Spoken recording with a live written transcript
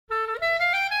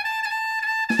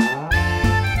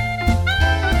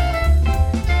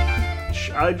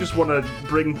I just want to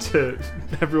bring to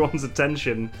everyone's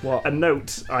attention What? a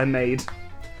note I made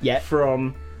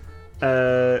from,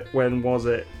 when was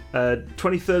it?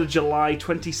 23rd of July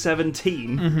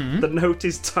 2017. Mm-hmm. The note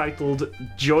is titled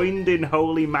 "Joined in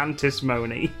Holy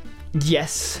Mantismony."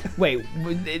 Yes. Wait.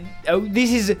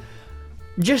 This is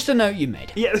just a note you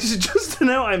made. Yeah, this is just a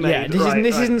note I made. Yeah,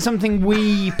 this isn't something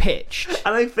we pitched.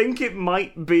 And I think it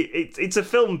might be. It's a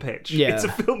film pitch. Yeah. It's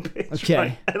a film pitch. Okay.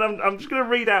 Right? And I'm just going to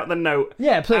read out the note.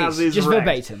 Yeah, please. As is Just read.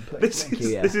 verbatim. Please.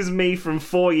 This is me from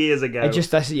 4 years ago.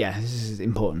 This is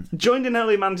important. Joined in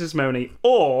Holy Mantismony,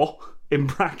 or in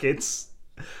brackets,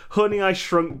 Honey, I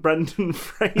Shrunk Brendan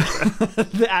Fraser.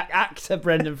 The actor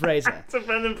Brendan Fraser. To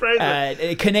Brendan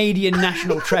Fraser. Canadian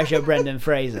national treasure Brendan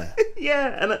Fraser.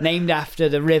 Yeah, and Named after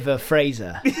the river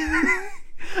Fraser.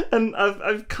 and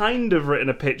I've kind of written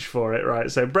a pitch for it, right?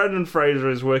 So Brendan Fraser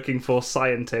is working for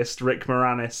scientist Rick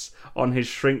Moranis on his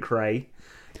shrink ray,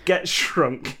 gets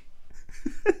shrunk.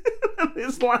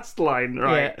 This last line,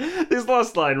 right? Yeah. This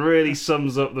last line really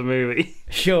sums up the movie.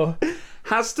 Sure.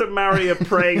 Has to marry a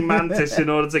praying mantis in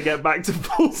order to get back to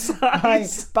full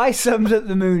size. By sums up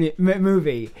the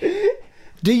movie,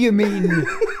 do you mean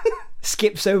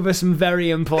skips over some very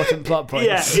important plot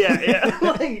points? Yeah.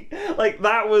 like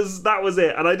that was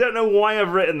it. And I don't know why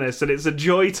I've written this, and it's a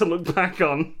joy to look back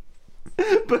on.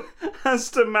 But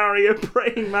has to marry a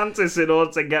praying mantis in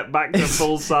order to get back to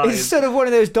full size. It's sort of one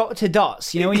of those dot to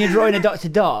dots, you know, when you're drawing a dot to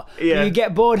dot. Yeah. You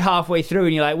get bored halfway through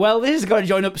and you're like, well, this has got to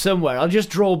join up somewhere. I'll just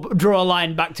draw a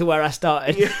line back to where I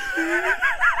started. Yeah.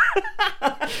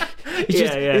 It's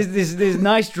just there's this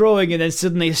nice drawing and then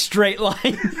suddenly a straight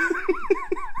line.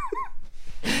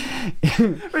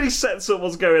 Really sets up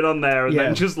what's going on there, and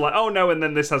then just like, oh no, and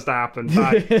then this has to happen.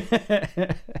 Bye.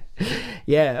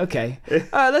 Yeah, okay.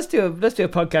 Let's do a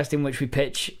podcast in which we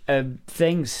pitch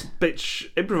things.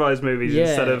 Pitch improvised movies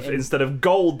Yeah, instead of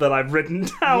gold that I've written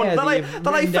down, Yeah, that I you've written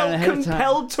down felt ahead of time.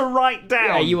 compelled to write down.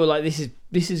 Yeah, you were like, this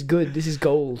is good. This is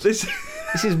gold. This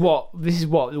This is what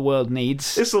the world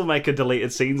needs. this will make a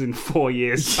deleted scenes in 4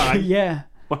 years time. Yeah.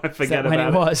 When I Is forget that when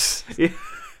about it was? Yeah.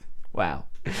 Wow.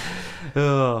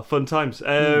 Oh, fun times.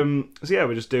 So yeah,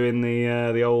 we're just doing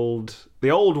the old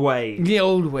way. The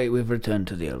old way. We've returned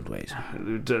to the old ways.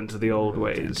 Return to the old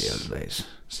ways. The old ways.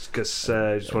 Because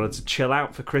just wanted to chill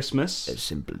out for Christmas. A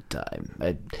simpler time.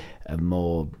 A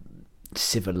more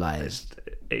civilized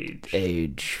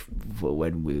age for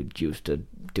when we used to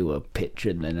do a pitch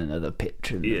and then another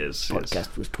pitch, and Yes, the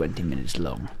podcast was 20 minutes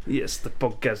long. Yes, the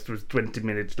podcast was 20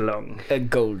 minutes long. A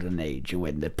golden age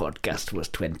when the podcast was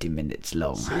 20 minutes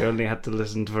long. You only had to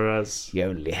listen for us. You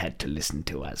only had to listen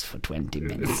to us for 20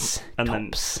 minutes And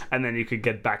tops. then you could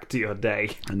get back to your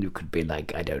day. And you could be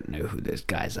like, I don't know who those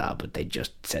guys are, but they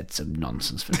just said some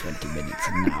nonsense for 20 minutes,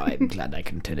 and now I'm glad I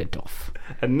can turn it off.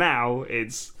 And now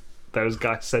it's those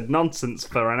guys said nonsense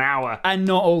for an hour. And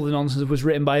not all the nonsense was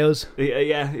written by us.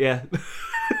 Yeah.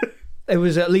 There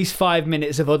was at least 5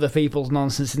 minutes of other people's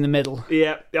nonsense in the middle.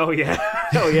 Yeah. Oh yeah.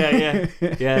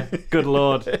 Yeah. Good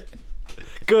lord.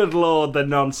 Good lord, the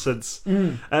nonsense.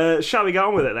 Shall we go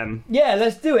on with it then? Yeah,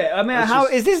 let's do it. I mean,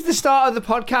 is this the start of the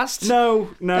podcast? No.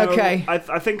 Okay. I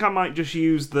think I might just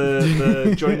use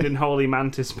the joined in holy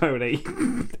mantismony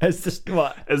It's just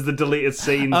what? as the deleted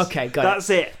scenes. Okay, got it. That's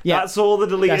it. Yeah. That's all the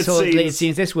deleted That's all the scenes. deleted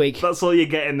scenes this week. That's all you're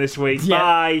getting this week. Yeah.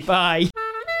 Bye. Bye.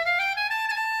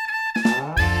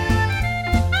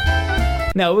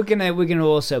 No, we're gonna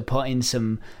also put in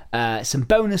some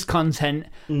bonus content,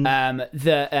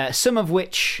 some of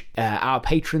which our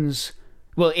patrons.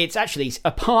 Well, it's actually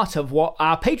a part of what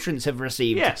our patrons have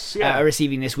received. Yes, yeah. Are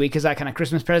receiving this week as our kind of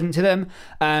Christmas present to them.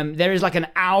 There is like an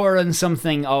hour and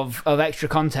something of extra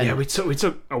content. Yeah, we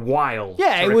took a while.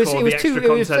 Yeah, to it was record the extra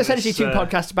content. essentially two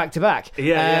podcasts back to back.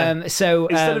 Yeah. So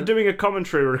Instead of doing a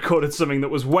commentary, we recorded something that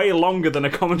was way longer than a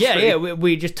commentary. Yeah,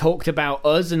 we just talked about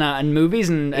us and movies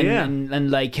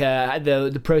and like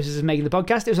the process of making the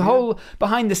podcast. It was a whole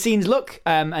behind the scenes look,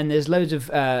 and there's loads of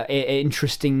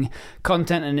interesting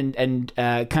content and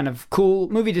kind of cool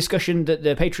movie discussion that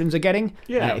the patrons are getting.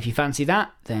 Yeah. If you fancy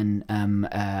that, then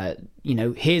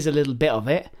here's a little bit of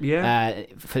it. Yeah.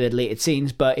 For the deleted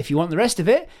scenes. But if you want the rest of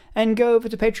it, and go over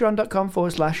to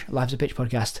patreon.com/Lives of Pitch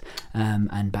podcast,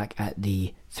 and back at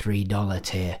the $3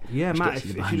 tier. Yeah, Matt.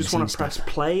 If you just want to press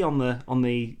play on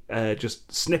the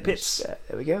just snippets.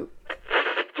 There we go.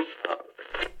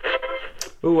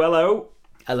 Oh, hello.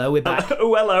 Hello, we're back.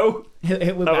 Oh, hello.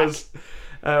 We're back.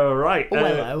 Oh, right. Oh,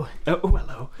 hello. Oh,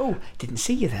 hello. Oh, didn't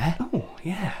see you there. Oh,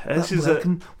 yeah.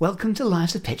 Welcome to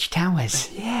Lives of Pitch Towers.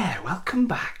 Yeah, welcome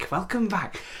back.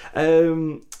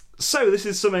 So this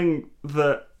is something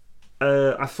that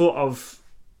I thought of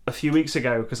a few weeks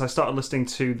ago because I started listening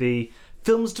to the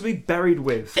Films to be Buried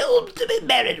with. Films to be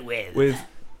buried with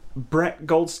Brett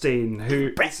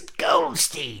Goldstein,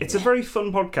 Goldstein. It's a very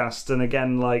fun podcast, and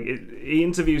again, like he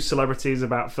interviews celebrities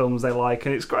about films they like,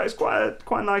 and it's quite a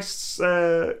nice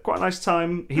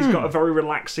time. He's got a very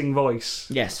relaxing voice.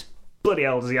 Yes. Bloody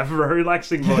hell, does he have a very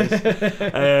relaxing voice?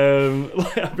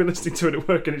 I've been listening to it at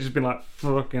work, and it's just been like,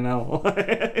 fucking hell,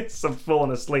 I'm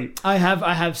falling asleep. I have.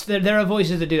 There are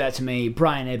voices that do that to me.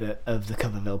 Brian Ibbott of the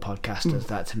Coverville podcast does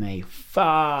that to me.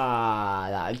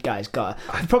 That guy's got.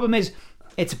 The problem is,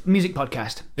 it's a music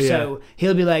podcast, so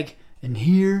he'll be like, and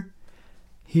here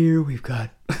we've got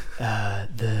a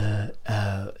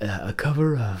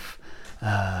cover of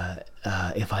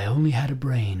If I Only Had a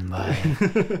Brain by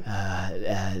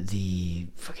the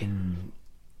fucking.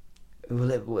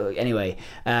 Anyway,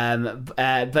 but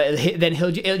then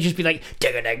it'll just be like it's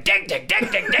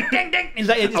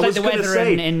like the weather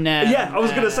in I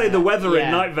was going to say the weather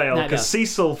in Night Vale, because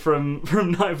Cecil from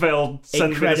Night Vale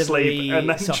sends me to sleep and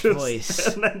then they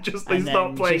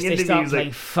start playing indie music.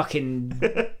 Playing fucking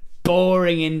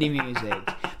boring indie music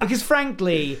because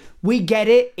frankly we get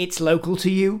it, it's local to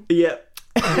you. Yeah.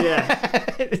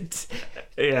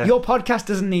 Your podcast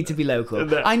doesn't need to be local.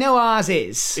 No. I know ours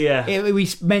is. Yeah. We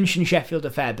mention Sheffield a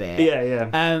fair bit.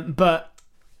 Yeah. But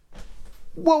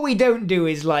what we don't do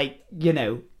is bring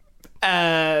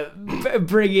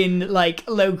in like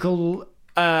local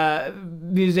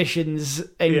musicians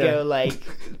and go like,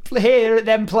 here,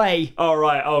 then play. Oh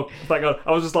right. Oh, thank God.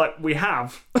 I was just like, we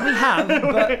have,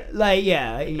 but like,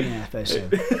 I suppose so.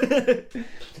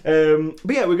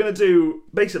 But yeah, we're going to do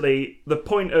basically the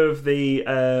point of the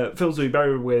Films to be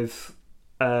Buried with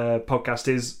podcast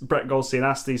is Brett Goldstein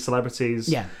asks these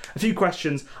celebrities a few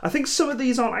questions. I think some of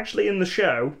these aren't actually in the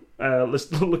show.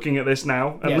 Looking at this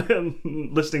now and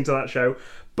listening to that show,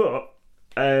 but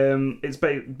it's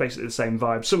basically the same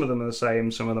vibe. Some of them are the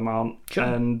same, some of them aren't. Sure.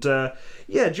 And do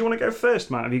you want to go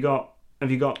first, Matt? Have you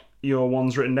got your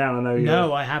ones written down? I know you.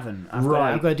 No, I haven't. I've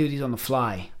got to do these on the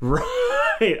fly. Right.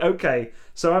 Okay.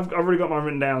 So I've already got mine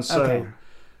written down. So, okay.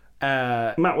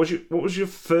 Matt, what was your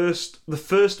the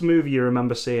first movie you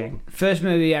remember seeing? First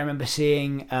movie I remember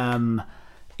seeing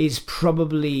is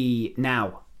probably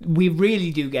now. We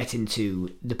really do get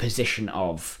into the position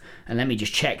of, and let me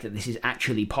just check that this is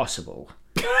actually possible.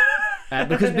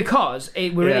 Because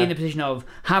we're really in the position of,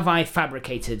 have I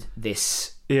fabricated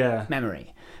this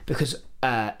memory? Because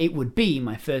it would be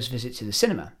my first visit to the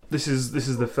cinema. This is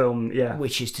the film,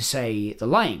 which is to say, The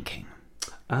Lion King.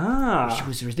 Which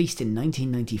was released in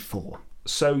 1994.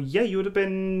 So you would have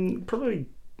been probably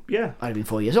I'd have been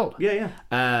 4 years old.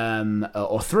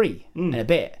 Or 3 and a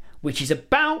bit, which is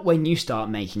about when you start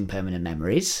making permanent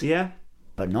memories.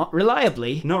 But not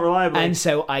reliably. And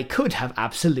so I could have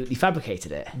absolutely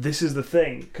fabricated it. This is the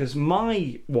thing, because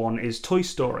my one is Toy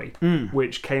Story,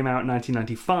 which came out in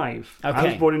 1995. Okay. I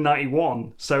was born in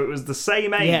 91, so it was the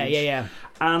same age. Yeah.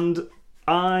 And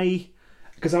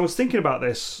because I was thinking about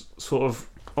this sort of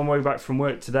on my way back from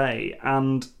work today,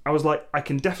 and I was like, I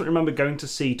can definitely remember going to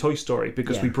see Toy Story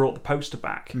because we brought the poster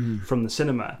back from the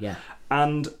cinema.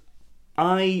 And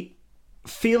I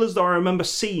feel as though I remember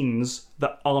scenes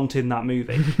that aren't in that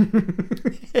movie.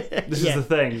 This is the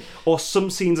thing. Or some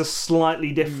scenes are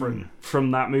slightly different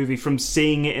from that movie, from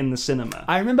seeing it in the cinema.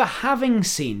 I remember having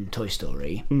seen Toy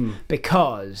Story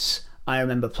because I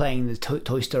remember playing the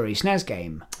Toy Story SNES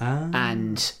game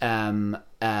and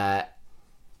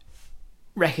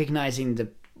recognising the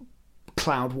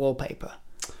cloud wallpaper.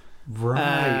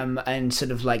 Right. And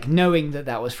sort of like knowing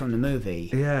that was from the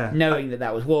movie. Knowing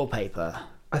that was wallpaper.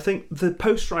 I think the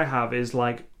poster I have is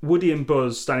like Woody and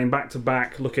Buzz standing back to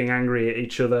back, looking angry at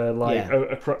each other, like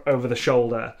over the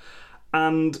shoulder.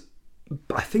 And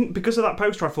I think because of that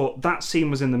poster, I thought that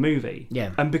scene was in the movie.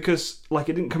 And because like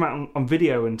it didn't come out on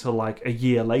video until like a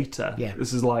year later.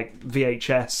 This is like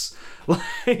VHS.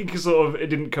 Like sort of, it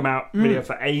didn't come out video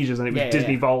for ages, and it was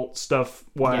Disney Vault stuff,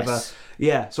 whatever.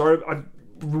 So I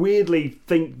weirdly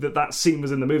think that scene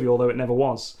was in the movie, although it never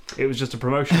was. It was just a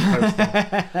promotion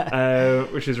poster,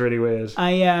 which is really weird.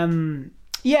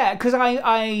 Because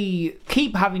I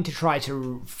keep having to try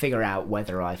to figure out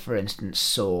whether I, for instance,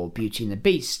 saw Beauty and the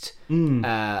Beast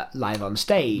live on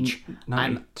stage.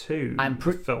 92.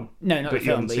 Film. No, not the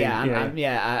film, but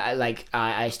I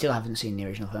I still haven't seen the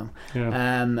original film.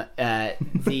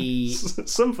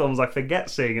 Some films I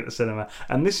forget seeing at the cinema,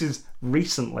 and this is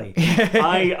recently.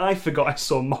 I forgot I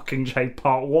saw Mockingjay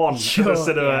Part 1 at the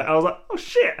cinema. I was like, oh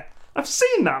shit, I've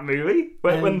seen that movie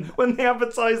when they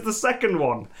advertised the second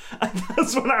one. And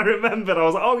that's when I remembered. I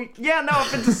was like, oh, yeah, no,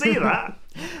 I've been to see that.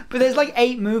 But there's like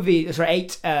 8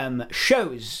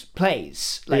 shows,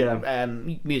 plays,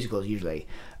 musicals usually,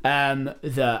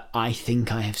 that I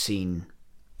think I have seen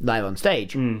live on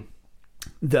stage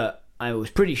that I was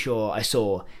pretty sure I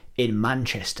saw in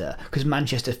Manchester, because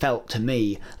Manchester felt to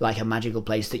me like a magical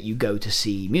place that you go to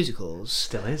see musicals.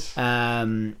 Still is.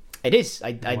 It is.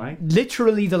 I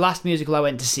literally the last musical I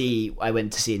went to see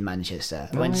in Manchester.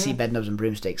 I went to see Bedknobs and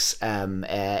Broomsticks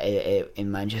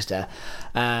in Manchester,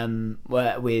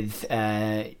 with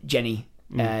Jenny,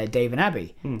 Dave, and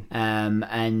Abby,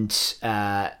 and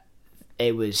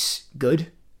it was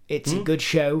good. It's a good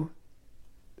show.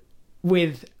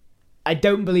 With, I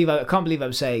can't believe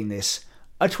I'm saying this,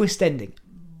 a twist ending.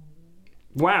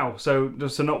 Wow, so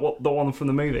not the one from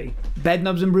the movie?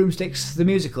 Bedknobs and Broomsticks, the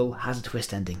musical, has a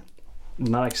twist ending.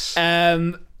 Nice.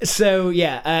 So,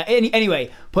 yeah.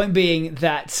 Anyway, point being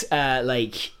that,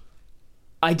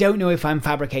 I don't know if I'm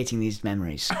fabricating these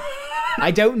memories.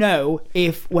 I don't know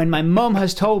if, when my mum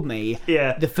has told me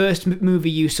the first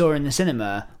movie you saw in the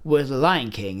cinema was The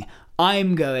Lion King,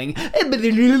 I'm going and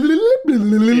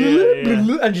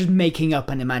just making up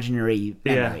an imaginary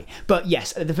memory. But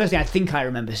yes, the first thing I think I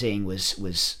remember seeing was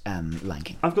Lion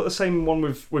King. I've got the same one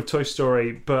with Toy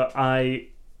Story, but I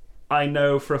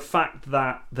know for a fact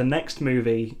that the next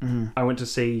movie I went to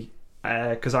see,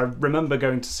 because I remember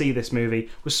going to see this movie,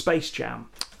 was Space Jam.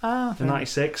 Ah, in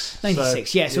 96.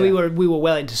 96, so we were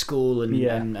well into school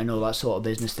and all that sort of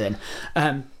business then.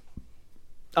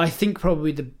 I think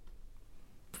probably the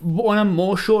one I'm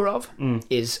more sure of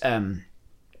is the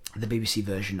BBC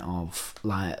version of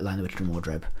Lion, the Witch and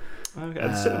Wardrobe. Okay,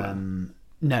 at the cinema?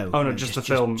 No. Oh no, just the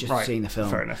film. Just right. seeing the film.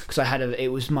 Fair enough. Because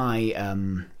it was my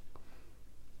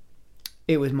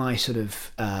sort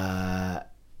of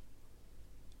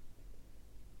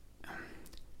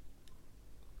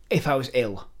if I was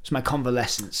ill. It's my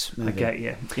convalescence movie. I get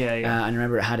you. Yeah. And I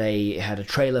remember it had a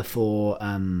trailer for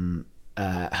Home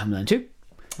Alone 2.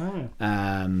 Oh.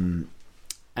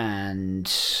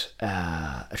 And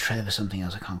a trailer for something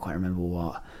else, I can't quite remember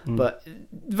what, but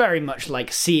very much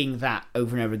like seeing that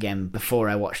over and over again before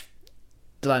I watched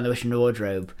The Lion, the Witch and the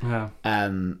Wardrobe. Yeah.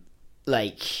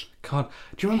 God,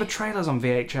 do you remember trailers on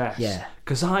VHS? Yeah.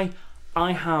 Because I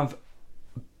have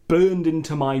burned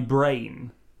into my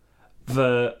brain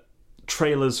the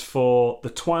trailers for The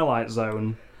Twilight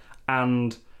Zone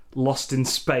and Lost in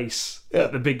Space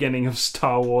at the beginning of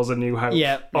Star Wars A New Hope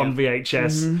on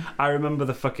VHS. I remember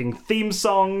the fucking theme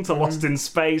song to Lost in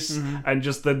Space and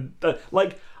just the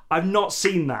I've not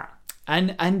seen that.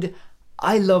 And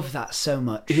I love that so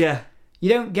much. Yeah. You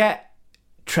don't get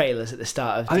trailers at the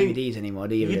start of DVDs anymore,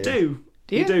 do you? You really? do.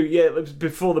 Do you? You do, yeah.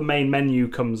 Before the main menu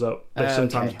comes up, they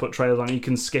sometimes put trailers on. You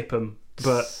can skip them,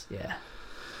 but yeah.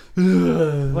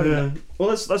 Well,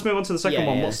 let's move on to the second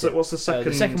one. What's the second?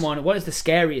 The second one. What is the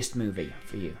scariest movie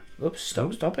for you? Oops!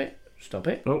 Stop it!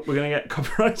 Oh, we're gonna get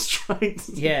copyright strikes.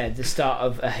 Yeah, the start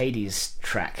of a Hades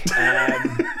track.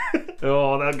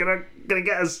 Oh, they're gonna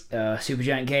get us.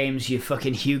 Supergiant Games, you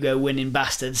fucking Hugo winning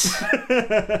bastards.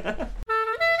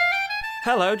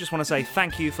 Hello, just want to say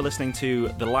thank you for listening to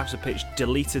the Life's a Pitch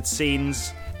deleted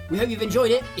scenes. We hope you've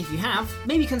enjoyed it. If you have,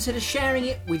 maybe consider sharing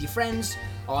it with your friends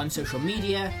on social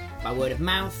media, by word of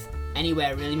mouth,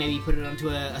 anywhere really. Maybe put it onto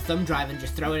a thumb drive and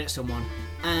just throw it at someone.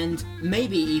 And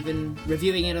maybe even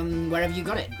reviewing it on wherever you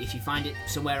got it. If you find it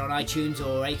somewhere on iTunes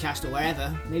or Acast or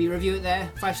wherever, maybe review it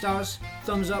there. 5 stars,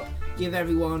 thumbs up, give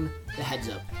everyone the heads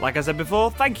up. Like I said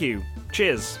before, thank you.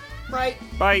 Cheers. Right.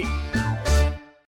 Bye.